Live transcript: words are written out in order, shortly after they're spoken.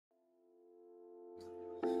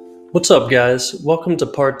What's up guys? Welcome to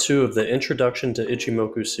part 2 of the Introduction to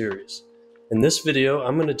Ichimoku series. In this video,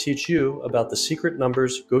 I'm going to teach you about the secret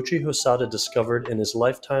numbers Gochi Hosada discovered in his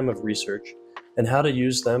lifetime of research and how to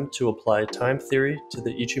use them to apply time theory to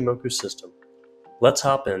the Ichimoku system. Let's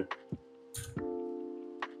hop in.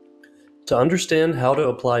 To understand how to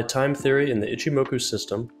apply time theory in the Ichimoku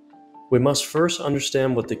system, we must first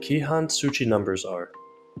understand what the Kihon Suchi numbers are.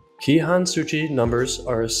 Kihon Suchi numbers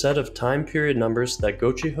are a set of time period numbers that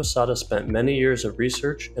Gochi Hosada spent many years of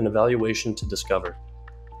research and evaluation to discover.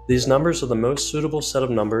 These numbers are the most suitable set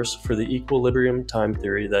of numbers for the equilibrium time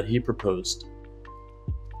theory that he proposed.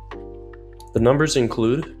 The numbers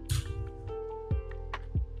include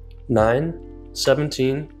 9,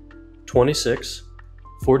 17, 26,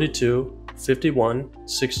 42, 51,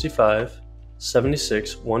 65,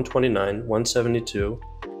 76, 129, 172,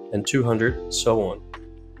 and 200, so on.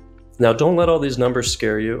 Now don't let all these numbers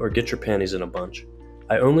scare you or get your panties in a bunch.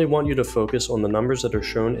 I only want you to focus on the numbers that are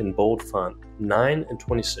shown in bold font, 9 and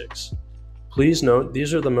 26. Please note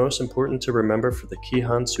these are the most important to remember for the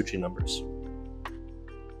Kihon Suchi numbers.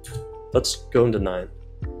 Let's go into 9.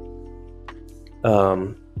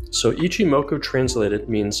 So Ichimoku translated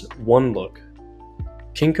means one look.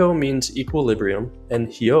 Kinko means equilibrium and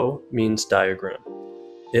Hyo means diagram.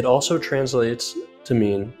 It also translates to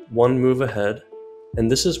mean one move ahead, and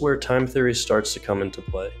this is where time theory starts to come into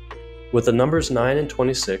play. With the numbers 9 and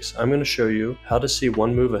 26, I'm going to show you how to see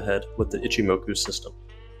one move ahead with the Ichimoku system.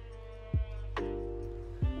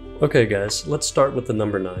 Okay guys, let's start with the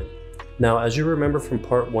number 9. Now as you remember from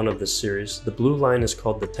part 1 of this series, the blue line is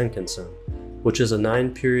called the Tenkan-sen, which is a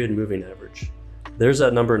 9-period moving average. There's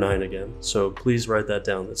that number 9 again, so please write that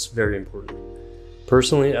down, that's very important.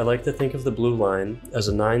 Personally, I like to think of the blue line as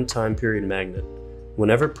a 9-time period magnet.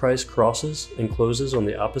 Whenever price crosses and closes on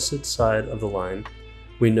the opposite side of the line,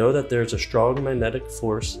 we know that there's a strong magnetic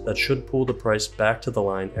force that should pull the price back to the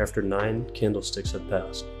line after 9 candlesticks have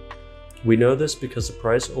passed. We know this because the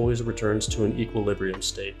price always returns to an equilibrium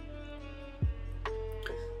state.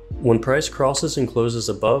 When price crosses and closes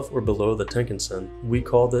above or below the Tenkan-sen, we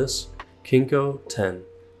call this Kinko 10,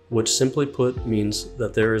 which simply put means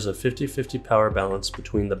that there is a 50-50 power balance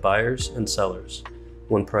between the buyers and sellers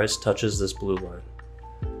when price touches this blue line.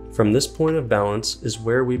 From this point of balance is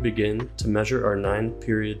where we begin to measure our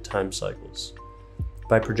 9-period time cycles.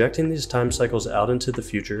 By projecting these time cycles out into the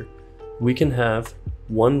future, we can have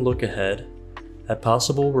one look ahead at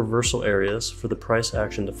possible reversal areas for the price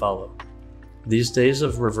action to follow. These days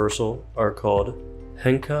of reversal are called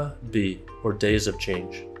Henka B, or days of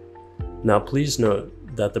change. Now please note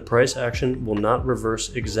that the price action will not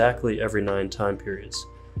reverse exactly every 9 time periods.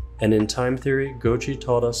 And in time theory, Gochi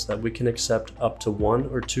taught us that we can accept up to 1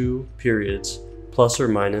 or 2 periods plus or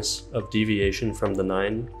minus of deviation from the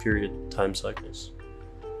 9-period time cycles.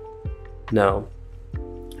 Now,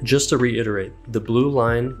 just to reiterate, the blue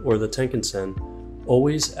line or the Tenkan-sen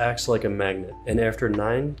always acts like a magnet, and after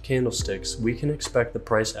 9 candlesticks, we can expect the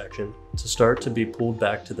price action to start to be pulled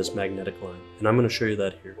back to this magnetic line, and I'm going to show you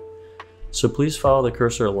that here. So please follow the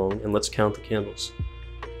cursor along and let's count the candles.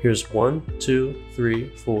 Here's 1, 2,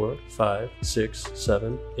 3, 4, 5, 6,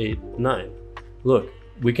 7, 8, 9. Look,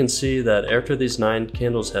 we can see that after these 9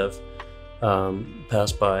 candles have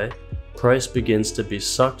passed by, price begins to be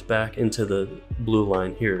sucked back into the blue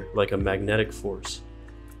line here, like a magnetic force.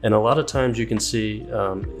 And a lot of times you can see,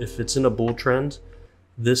 if it's in a bull trend,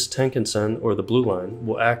 this Tenkan-sen, or the blue line,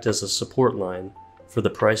 will act as a support line for the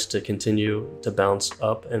price to continue to bounce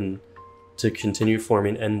up and to continue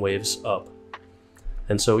forming N waves up.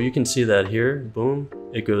 And so you can see that here, boom,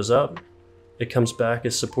 it goes up, it comes back,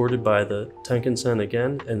 is supported by the Tenkan-sen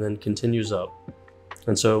again, and then continues up.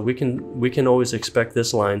 And so we can always expect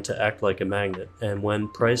this line to act like a magnet. And when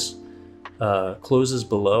price closes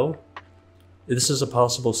below, this is a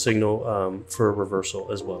possible signal for a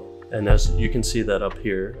reversal as well. And as you can see that up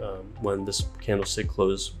here, when this candlestick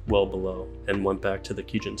closed well below and went back to the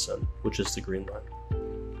Kijun-sen, which is the green line.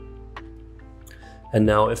 And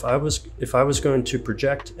now if I was going to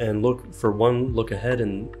project and look for one look ahead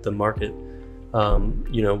in the market,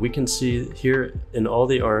 we can see here in all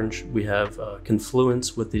the orange, we have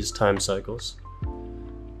confluence with these time cycles.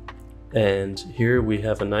 And here we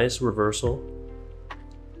have a nice reversal.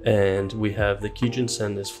 And we have the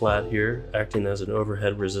Kijun-sen is flat here, acting as an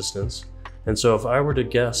overhead resistance. And so if I were to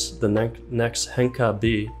guess the next Henka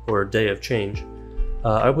B, or day of change,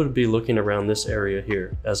 I would be looking around this area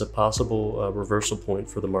here as a possible reversal point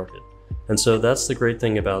for the market. And so that's the great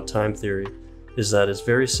thing about time theory, is that it's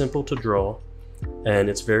very simple to draw and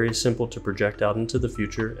it's very simple to project out into the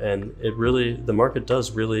future, and the market does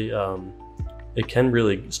really it can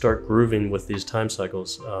really start grooving with these time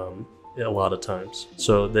cycles a lot of times.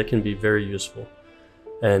 So they can be very useful.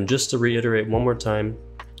 And just to reiterate one more time,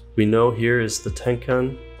 we know here is the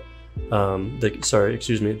Tenkan, the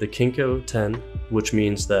Kinko 10, which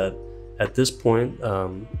means that at this point,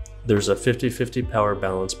 there's a 50-50 power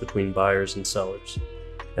balance between buyers and sellers.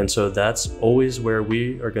 And so that's always where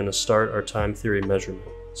we are going to start our time theory measurement.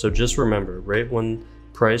 So just remember, right when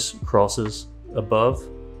price crosses above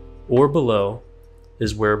or below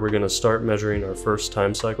is where we're going to start measuring our first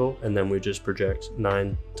time cycle, and then we just project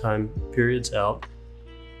 9 time periods out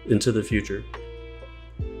into the future.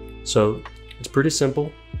 So it's pretty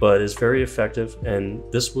simple, but it's very effective, and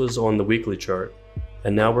this was on the weekly chart.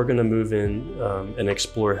 And now we're going to move in and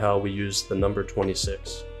explore how we use the number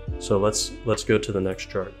 26. So let's go to the next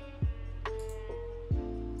chart.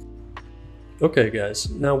 Okay guys,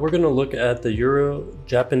 now we're going to look at the Euro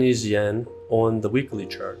Japanese Yen on the weekly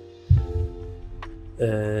chart.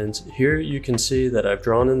 And here you can see that I've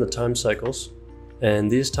drawn in the time cycles, and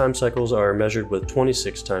these time cycles are measured with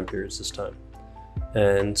 26 time periods this time.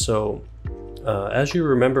 And so as you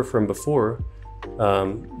remember from before,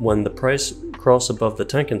 when the price crossed above the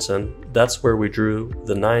Tenkan-sen, that's where we drew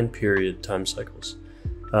the 9 period time cycles.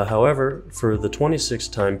 However, for the 26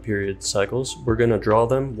 time period cycles, we're going to draw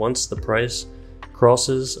them once the price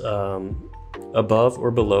crosses above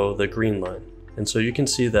or below the green line. And so you can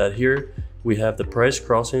see that here we have the price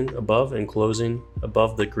crossing above and closing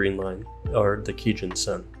above the green line, or the Kijun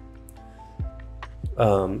Sen.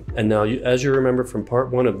 And now, as you remember from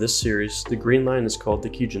part 1 of this series, the green line is called the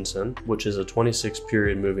Kijun Sen, which is a 26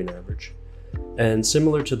 period moving average. And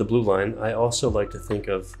similar to the blue line, I also like to think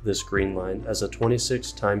of this green line as a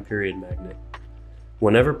 26 time period magnet.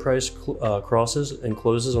 Whenever price crosses and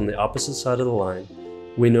closes on the opposite side of the line,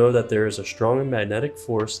 we know that there is a strong magnetic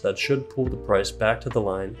force that should pull the price back to the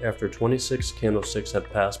line after 26 candlesticks have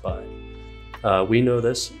passed by. We know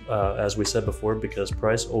this, as we said before, because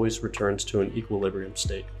price always returns to an equilibrium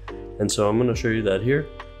state. And so I'm going to show you that here.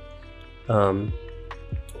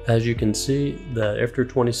 As you can see, that after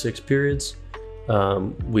 26 periods,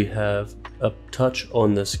 we have a touch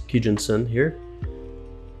on this Kijun Sen here,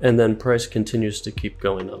 and then price continues to keep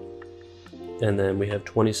going up. And then we have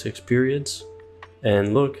 26 periods,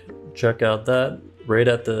 and look, check out that, right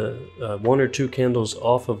at the 1 or 2 candles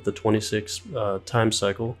off of the 26 time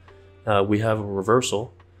cycle, we have a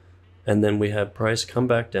reversal, and then we have price come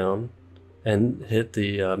back down and hit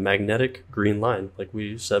the magnetic green line like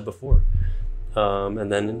we said before.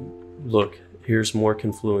 And then look, here's more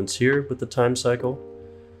confluence here with the time cycle,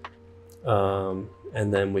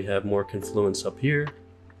 and then we have more confluence up here,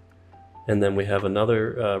 and then we have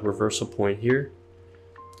another reversal point here.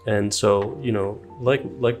 And so, you know,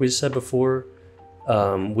 like we said before,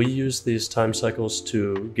 we use these time cycles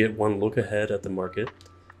to get one look ahead at the market.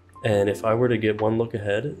 And if I were to get one look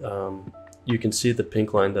ahead, you can see the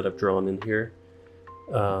pink line that I've drawn in here.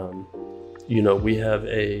 You know, we have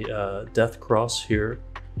a death cross here,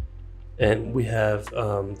 and we have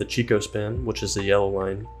the Chico span, which is the yellow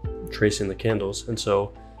line tracing the candles. And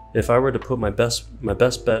so if I were to put my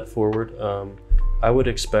best bet forward, I would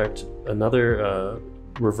expect another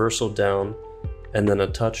reversal down and then a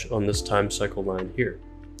touch on this time cycle line here.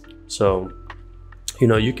 So, you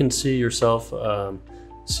know, you can see yourself,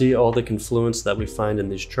 see all the confluence that we find in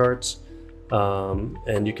these charts,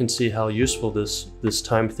 and you can see how useful this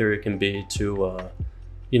time theory can be to,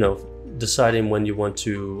 you know, deciding when you want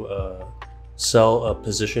to sell a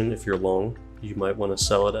position. If you're long, you might want to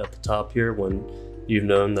sell it at the top here when you've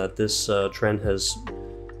known that this trend has,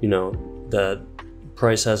 you know, that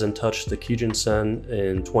price hasn't touched the Kijun Sen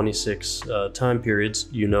in 26 time periods.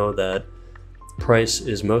 You know that price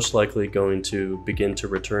is most likely going to begin to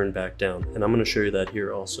return back down, and I'm going to show you that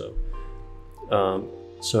here also.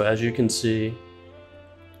 So as you can see,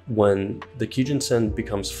 when the Kijun Sen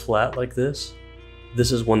becomes flat like this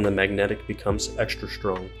is when the magnetic becomes extra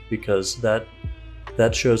strong, because that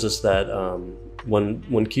shows us that when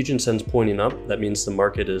Kijun Sen's pointing up, that means the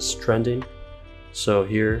market is trending. So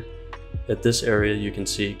here at this area, you can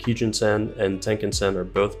see Kijun Sen and Tenkan Sen are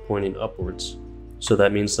both pointing upwards. So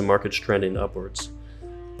that means the market's trending upwards.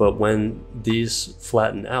 But when these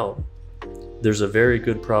flatten out, there's a very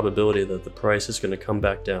good probability that the price is going to come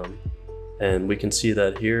back down. And we can see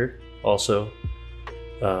that here also.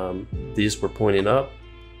 These were pointing up,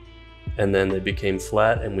 and then they became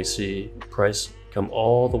flat, and we see price come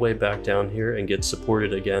all the way back down here and get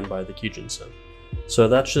supported again by the Kijun Sen. So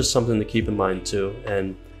that's just something to keep in mind too.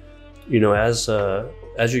 And you know, as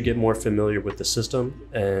you get more familiar with the system,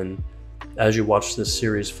 and as you watch this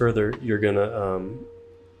series further, you're gonna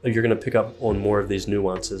you're going to pick up on more of these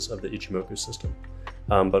nuances of the Ichimoku system.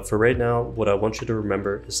 But for right now, what I want you to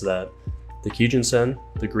remember is that the Kijun Sen,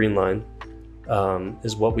 the green line,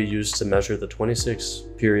 is what we use to measure the 26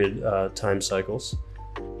 period time cycles.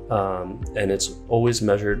 And it's always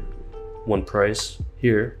measured one price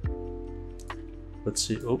here. Let's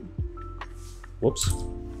see, oh, whoops.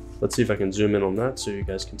 Let's see if I can zoom in on that so you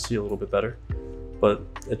guys can see a little bit better. But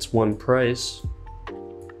it's one price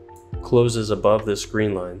closes above this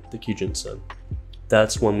green line, the Kijun Sen.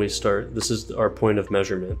 That's when we start, this is our point of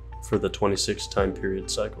measurement for the 26 time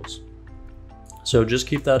period cycles. So just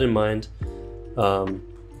keep that in mind. And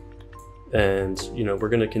we're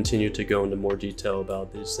going to continue to go into more detail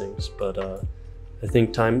about these things, but I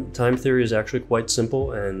think time theory is actually quite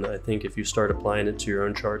simple, and I think if you start applying it to your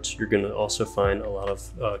own charts, you're going to also find a lot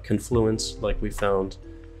of confluence like we found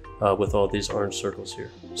with all these orange circles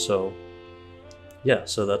here. So yeah,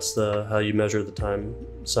 so that's how you measure the time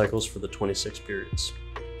cycles for the 26 periods.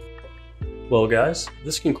 Well guys,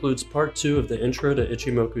 this concludes part 2 of the Intro to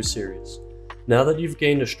Ichimoku series. Now that you've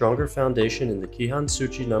gained a stronger foundation in the Kihon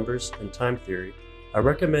Suchi numbers and time theory, I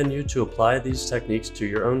recommend you to apply these techniques to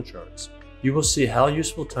your own charts. You will see how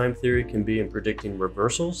useful time theory can be in predicting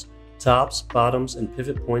reversals, tops, bottoms, and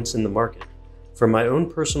pivot points in the market. From my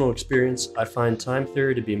own personal experience, I find time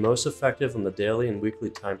theory to be most effective on the daily and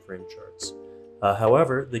weekly time frame charts.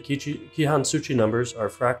 However, the Kihon Suchi numbers are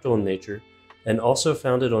fractal in nature and also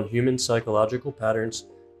founded on human psychological patterns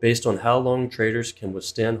based on how long traders can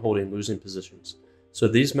withstand holding losing positions. So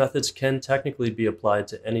these methods can technically be applied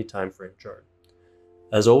to any time frame chart.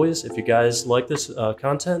 As always, if you guys like this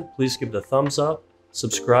content, please give it a thumbs up,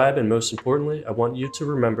 subscribe, and most importantly, I want you to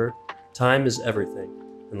remember, time is everything,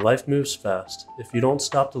 and life moves fast. If you don't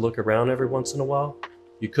stop to look around every once in a while,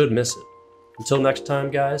 you could miss it. Until next time,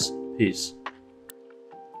 guys, peace.